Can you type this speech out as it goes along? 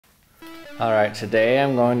Alright, today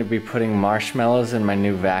I'm going to be putting marshmallows in my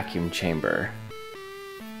new vacuum chamber.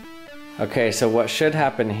 Okay, so what should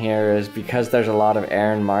happen here is because there's a lot of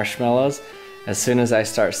air in marshmallows, as soon as I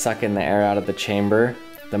start sucking the air out of the chamber,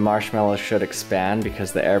 the marshmallow should expand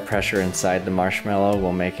because the air pressure inside the marshmallow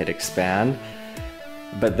will make it expand.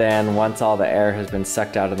 But then once all the air has been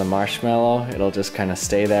sucked out of the marshmallow, it'll just kind of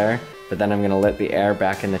stay there. But then I'm going to let the air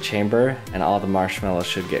back in the chamber and all the marshmallows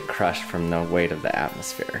should get crushed from the weight of the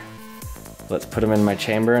atmosphere. Let's put them in my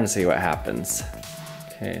chamber and see what happens.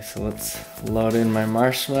 Okay, so let's load in my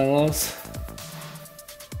marshmallows.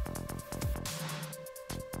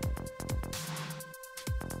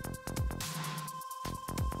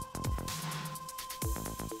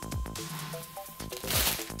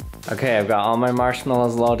 Okay, I've got all my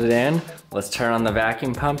marshmallows loaded in. Let's turn on the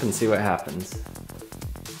vacuum pump and see what happens.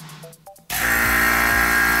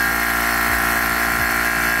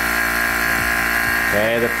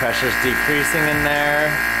 Okay, the pressure's decreasing in there.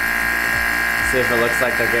 See if it looks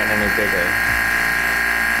like they're getting any bigger.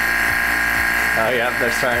 Oh yep,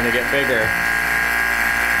 they're starting to get bigger.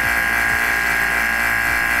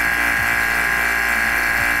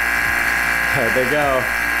 There they go.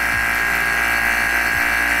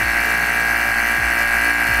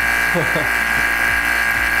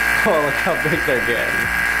 Oh, look how big they're getting.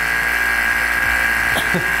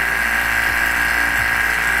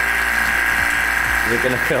 Is it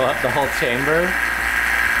gonna fill up the whole chamber?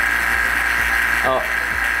 Oh,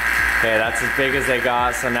 okay, that's as big as they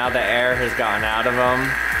got, so now the air has gotten out of them.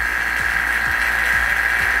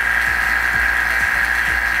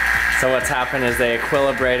 So what's happened is they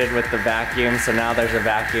equilibrated with the vacuum, so now there's a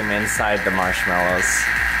vacuum inside the marshmallows.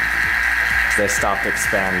 They stopped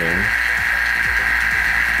expanding.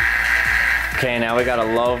 Okay, now we got a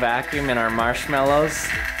low vacuum in our marshmallows.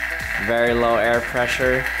 Very low air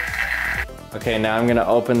pressure. Okay, now I'm gonna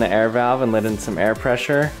open the air valve and let in some air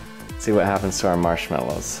pressure. See what happens to our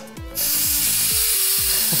marshmallows.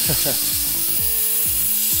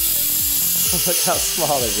 Look how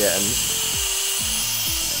small they're getting.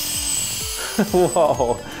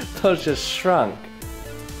 Whoa, those just shrunk.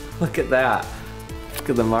 Look at that. Look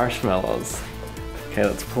at the marshmallows. Okay,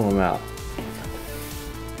 let's pull them out.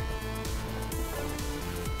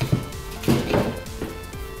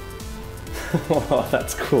 Whoa,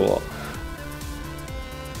 that's cool.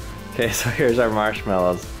 Okay, so here's our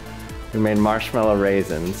marshmallows. We made marshmallow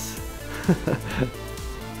raisins.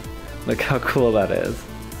 Look how cool that is.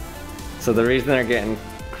 So the reason they're getting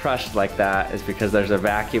crushed like that is because there's a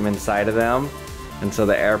vacuum inside of them, and so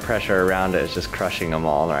the air pressure around it is just crushing them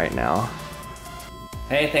all right now.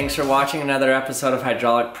 Hey, thanks for watching another episode of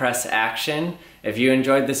Hydraulic Press Action. If you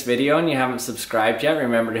enjoyed this video and you haven't subscribed yet,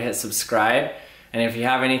 remember to hit subscribe. And if you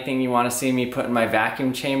have anything you want to see me put in my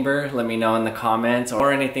vacuum chamber, let me know in the comments,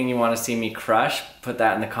 or anything you want to see me crush, put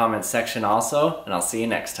that in the comments section also, and I'll see you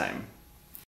next time.